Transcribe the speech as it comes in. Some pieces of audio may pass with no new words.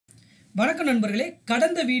வணக்கம் நண்பர்களே,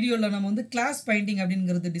 கடந்த வீடியோல நம்ம வந்து கிளாஸ் பைண்டிங்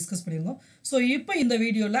அப்படிங்கிறது டிஸ்கஸ் பண்ணியிருந்தோம். ஸோ இப்போ இந்த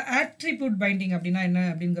வீடியோல ஆட்ரிபியூட் பைண்டிங் அப்படின்னா என்ன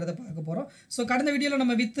அப்படிங்கிறத பார்க்க போகிறோம். ஸோ கடந்த வீடியோவில்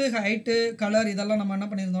நம்ம வித்து ஹைட்டு கலர் இதெல்லாம் நம்ம என்ன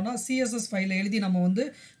பண்ணியிருந்தோம்னா சிஎஸ்எஸ் ஃபைலில் எழுதி நம்ம வந்து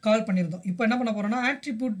கால் பண்ணியிருந்தோம். இப்போ என்ன பண்ண போகிறோம்னா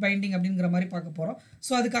ஆட்ரிபியூட் பைண்டிங் அப்படிங்கிற மாதிரி பார்க்க போகிறோம்.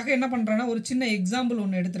 ஸோ அதுக்காக என்ன பண்ணுறேன்னா ஒரு சின்ன எக்ஸாம்பிள்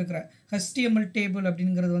ஒன்று எடுத்துருக்கிறேன். HTML டேபிள்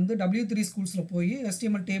அப்படிங்கிறது வந்து W3 ஸ்கூல்ஸில் போய்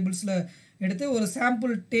HTML டேபிள்ஸில் எடுத்து ஒரு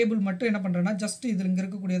சாம்பிள் டேபிள் மட்டும் என்ன பண்ணுறேன்னா ஜஸ்ட் இதில் இங்கே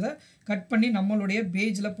இருக்கக்கூடியதை கட் பண்ணி நம்மளுடைய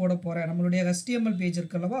பேஜில் போட போகிறேன். நம்மளுடைய HTML பேஜ்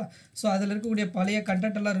இருக்குல்லவா, ஸோ அதில் இருக்கக்கூடிய பழைய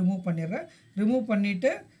கண்டென்ட் எல்லாம் ரிமூவ் பண்ணிடுறேன். ரிமூவ்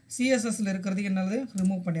பண்ணிவிட்டு சிஎஸ்எஸ்ல இருக்கிறதுக்கு என்னது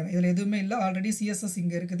ரிமூவ் பண்ணிடுறேன். இதில் எதுவுமே இல்லை, ஆல்ரெடி சிஎஸ்எஸ்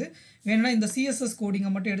இங்கே இருக்குது. வேணும்னா இந்த சிஎஸ்எஸ்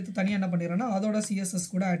கோடிங்கை மட்டும் எடுத்து தனியாக என்ன பண்ணிடுறேன்னா அதோட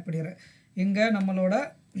சிஎஸ்எஸ் கூட ஆட் பண்ணிடுறேன். எங்கே நம்மளோட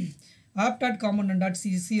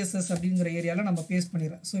app.component.css அப்படிங்கிற ஏரியாவில் நம்ம பேஸ்ட்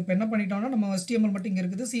பண்ணிடுறோம். ஸோ இப்போ என்ன பண்ணிட்டோம்னா நம்ம HTML மட்டும் இங்கே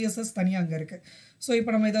இருக்குது, சிஎஸ்எஸ் தனியாக அங்கே இருக்குது. ஸோ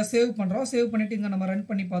இப்போ நம்ம இதை சேவ் பண்ணுறோம். சேவ் பண்ணிவிட்டு இங்கே நம்ம ரன்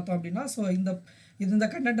பண்ணி பார்த்தோம் அப்படின்னா ஸோ இந்த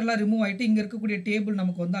கண்டென்ட் எல்லாம் ரிமூவ் ஆகிட்டு இங்கே இருக்கக்கூடிய டேபிள்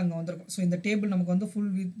நமக்கு வந்து அங்கே வந்திருக்கும். ஸோ இந்த டேபிள் நமக்கு வந்து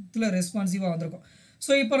ஃபுல் வித்தில் ரெஸ்பான்சிவாக வந்திருக்கும்.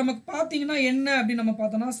 ஸோ இப்போ நமக்கு பார்த்தீங்கன்னா என்ன அப்படின்னு நம்ம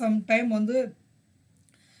பார்த்தோம்னா சம் டைம் வந்து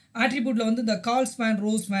ஆட்ரிபியூட்டில் வந்து இந்த கால் ஸ்பேன்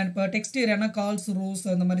ரோ ஸ்பேன், இப்போ டெக்ஸ்ட் ஏரியானா கால்ஸ் ரோஸ்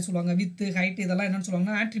அந்த மாதிரி சொல்லுவாங்க. வித்து ஹைட் இதெல்லாம் என்னென்னு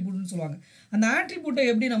சொல்லுவாங்கன்னா ஆட்ரிபியூட்னு சொல்லுவாங்க. அந்த ஆட்ரிபியூட்டை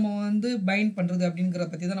எப்படி நம்ம வந்து பைண்ட் பண்ணுறது அப்படிங்கிறத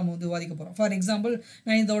பற்றி தான் நம்ம வந்து விவாதிக்க போகிறோம். ஃபார் எக்ஸாம்பிள்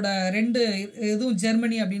நான் இதோட எதுவும்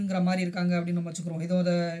ஜெர்மனி அப்படிங்கிற மாதிரி இருக்காங்க அப்படின்னு நம்ம வச்சுக்கிறோம். இதோட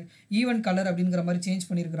ஈவென்ட் கலர் அப்படிங்கிற மாதிரி சேஞ்ச்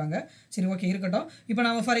பண்ணியிருக்கிறாங்க. சரி, ஓகே, இருக்கட்டும். இப்போ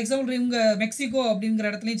நம்ம ஃபார் எக்ஸாம்பிள் இவங்க மெக்சிகோ அப்படிங்கிற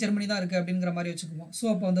இடத்துலையும் ஜெர்மனி தான் இருக்குது அப்படிங்கிற மாதிரி வச்சுக்குவோம். ஸோ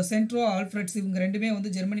அப்போ அந்த சென்ட்ரோ ஆல்ஃப்ரெட்ஸ் இவங்க ரெண்டுமே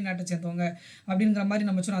வந்து ஜெர்மனி நாட்டை சேர்ந்தவங்க அப்படிங்கிற மாதிரி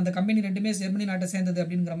நம்ம சொன்னோம். அந்த கம்பெனி ரெண்டுமே ஜெர்மனி நாட்டை சேர்ந்தது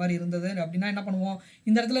அப்படிங்கிற மாதிரி இருந்தது அப்படின்னா என்ன பண்ணுவோம்,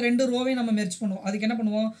 இந்த இடத்துல ரெண்டு ரோவையும் நம்ம மெர்ஜ் பண்ணுவோம். அதுக்கு என்ன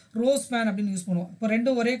பண்ணுவோம், ரோ ஸ்பேன் அப்படின்னு யூஸ் பண்ணுவோம். இப்போ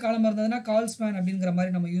ரெண்டும் ஒரே காலமாக இருந்ததுன்னா கால் ஸ்பேன் அப்படிங்கிற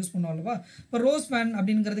மாதிரி நம்ம யூஸ் பண்ணுவோம் அல்லவா. இப்போ ரோ ஸ்பேன்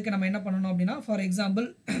அப்படிங்கிறதுக்கு நம்ம என்ன பண்ணணும் அப்படின்னா ஃபார் எக்ஸாம்பிள்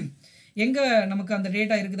எங்கே நமக்கு அந்த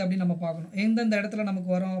டேட்டா இருக்குது அப்படின்னு நம்ம பார்க்கணும். எந்தெந்த இடத்துல நமக்கு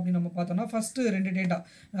வரும் அப்படின்னு நம்ம பார்த்தோம்னா ஃபஸ்ட்டு ரெண்டு டேட்டா,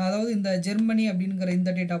 அதாவது இந்த ஜெர்மனி அப்படிங்கிற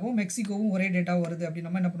இந்த டேட்டாவும் மெக்சிகோவும் ஒரே டேட்டாவும் வருது அப்படின்னு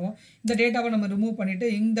நம்ம என்ன பண்ணுவோம், இந்த டேட்டாவை நம்ம ரிமூவ் பண்ணிவிட்டு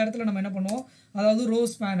இந்த இடத்துல நம்ம என்ன பண்ணுவோம், அதாவது ரோ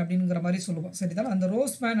ஸ்பேன் அப்படிங்கிற மாதிரி சொல்லுவோம். சரிதான். அந்த ரோ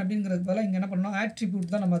ஸ்பேன் அப்படிங்கிறது பதிலாக இங்கே என்ன பண்ணணும்,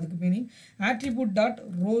 ஆட்ரிபியூட் தான் நம்ம அதுக்கு meaning. Attribute dot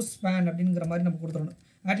row span அப்படிங்கிற மாதிரி நம்ம கொடுத்துடணும்.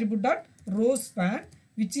 Attribute dot row span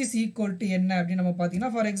which is equal to என்ன அப்படின்னு நம்ம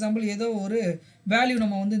பார்த்தீங்கன்னா ஃபார் எக்ஸாம்பிள் ஏதோ ஒரு வேல்யூ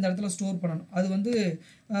நம்ம வந்து இந்த இடத்துல ஸ்டோர் பண்ணணும். அது வந்து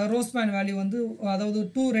ரோ ஸ்பேன் வேல்யூ வந்து அதாவது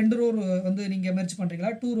ரெண்டு ரோ வந்து நீங்கள் மெர்ஜ்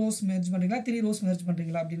பண்ணுறீங்களா, 2 rows மெர்ஜ் பண்ணுறீங்களா, 3 rows மெர்ஜ்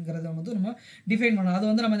பண்ணுறீங்களா அப்படிங்கிறத வந்து நம்ம டிஃபைன் பண்ணணும். அது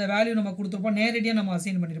வந்து நம்ம இந்த வேல்யூ நம்ம கொடுத்துருப்போம், நேரடியாக நம்ம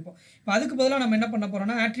அசைன் பண்ணியிருப்போம். இப்போ அதுக்கு பதிலாக நம்ம என்ன பண்ண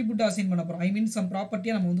போகிறோம்னா ஆட்ரிபியூட் அசைன் பண்ண போகிறோம். ஐ மீன் சம்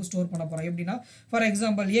ப்ராப்பர்ட்டியாக நம்ம வந்து ஸ்டோர் பண்ண போகிறோம். எப்படின்னா ஃபார்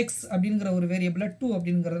எக்ஸாம்பிள் எக்ஸ் அப்படிங்கிற ஒரு வேரியபிளை 2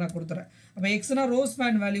 அப்படிங்கிறத நான் கொடுத்துறேன். அப்போ எக்ஸ்னா ரோ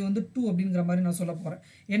ஸ்பேன் வேல்யூ வந்து 2 அப்படிங்கிற மாதிரி நான் சொல்ல போகிறேன்.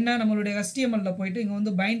 என்ன நம்மளுடைய HTML போயிட்டு இங்கே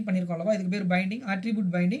வந்து பைண்ட் பண்ணியிருக்கோம் அல்லவா, இதுக்கு பேர் பைண்டிங், ஆட்ரிபியூட்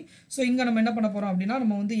பைண்டிங். ஸோ இங்கே நம்ம என்ன பண்ண போகிறோம் அப்படின்னா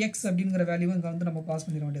நம்ம வந்து எக்ஸ் அப்படிங்கிற வேல்யூ இங்கே வந்து நம்ம பாஸ்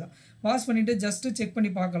பண்ணிட வேண்டியதான். பாஸ் பண்ணிவிட்டு ஜஸ்ட்டு செக்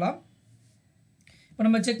பண்ணி பார்க்கலாம். இப்போ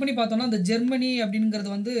நம்ம செக் பண்ணி பார்த்தோம்னா இந்த ஜெர்மனி அப்படிங்கிறது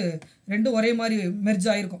வந்து ரெண்டும் ஒரே மாதிரி மெர்ஜ்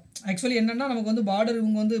ஆகிருக்கும். ஆக்சுவலி என்னென்னா நமக்கு வந்து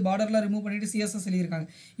இவங்க வந்து பார்டர்லாம் ரிமூவ் பண்ணிவிட்டு சிஎஸ்எஸ் எழுதியிருக்காங்க.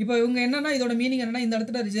 இப்போ இவங்க என்னென்னா இதோட மீனிங் என்னென்னா இந்த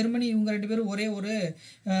இடத்துல ஜெர்மனி இவங்க ரெண்டு பேரும்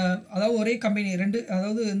அதாவது ஒரே கம்பெனி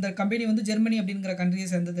அதாவது இந்த கம்பெனி வந்து ஜெர்மனி அப்படிங்கிற கண்ட்ரியை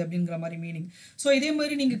சேர்ந்தது அப்படிங்கிற மாதிரி மீனிங். ஸோ இதே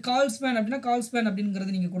மாதிரி நீங்கள் கால் ஸ்பேன் அப்படின்னா கால் ஸ்பேன்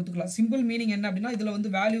அப்படிங்கிறது நீங்கள் கொடுத்துக்கலாம். சிம்பிள் மீனிங் என்ன அப்படின்னா இதில்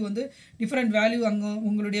வந்து வேல்யூ வந்து டிஃப்ரெண்ட் வேல்யூ அங்கே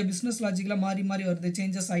உங்களுடைய பிஸ்னஸ் லாஜிக்கில் மாறி மாறி வருது,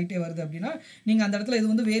 சேஞ்சஸ் ஆகிட்டே வருது அப்படின்னா நீங்கள் அந்த இடத்துல இது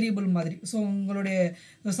வந்து வேரியபிள் மாதிரி. ஸோ உங்களுடைய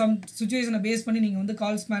சம் சுச்சுவேஷனை பேஸ் பண்ணி நீங்கள் வந்து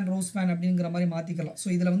கால் ஸ்பேன் ரோ ஸ்பேன் அப்படிங்கிற மாதிரி மாற்றிக்கலாம். ஸோ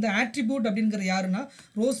இதில் வந்து ஆட்ரிபியூட் அப்படிங்கிற யாருன்னா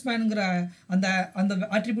ரோ ஸ்பேனுங்கிற அந்த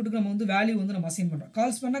ஆட்ரிபியூட்டுக்கு நம்ம வந்து வேல்யூ வந்து நம்ம அசைன் பண்ணுறோம்.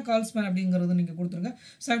 கால் ஸ்பேன்னா கால் ஸ்பேன் அப்படிங்கிறது நீங்கள் கொடுத்துருங்க.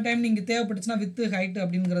 சம் டைம் நீங்கள் தேவைப்பட்டுச்சுன்னா வித் ஹைட்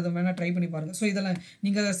அப்படிங்கிறத வேணால் ட்ரை பண்ணி பாருங்கள். ஸோ இதெல்லாம்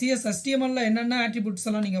நீங்கள் HTML என்னென்ன ஆட்ரிபியூட்ஸ்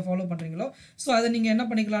எல்லாம் நீங்கள் ஃபாலோ பண்ணுறீங்களோ ஸோ அதை நீங்கள் என்ன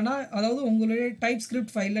பண்ணிக்கலாம்னா அதாவது உங்களுடைய டைப்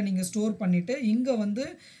ஸ்கிரிப்ட் ஃபைலில் நீங்கள் ஸ்டோர் பண்ணிவிட்டு இங்கே வந்து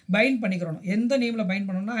பைண்ட் பண்ணிக்கிறோம். எந்த நேமில் பைண்ட்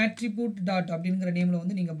பண்ணணும்னா ஆட்ரிபியூட் டாட் அப்படிங்கிற நேமில்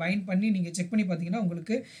வந்து நீங்கள் பைண்ட் பண்ணி நீங்கள் செக் பண்ணி பார்த்தீங்கன்னா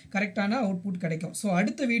உங்களுக்கு கரெக்டான அவுட்புட் கிடைக்கும். ஸோ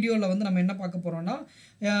அடுத்த வீடியோவில் வந்து நம்ம என்ன பார்க்க போகிறோம்னா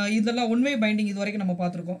இதெல்லாம் ஒன்வே பைண்டிங் இது வரைக்கும் நம்ம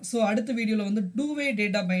பார்த்துருக்கோம். ஸோ அடுத்த வீடியோவில் வந்து 2-way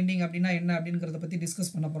டேட்டா பைண்டிங் அப்படின்னா என்ன அப்படிங்கிறத பற்றி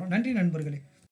டிஸ்கஸ் பண்ண போகிறோம். நன்றி நண்பர்களே.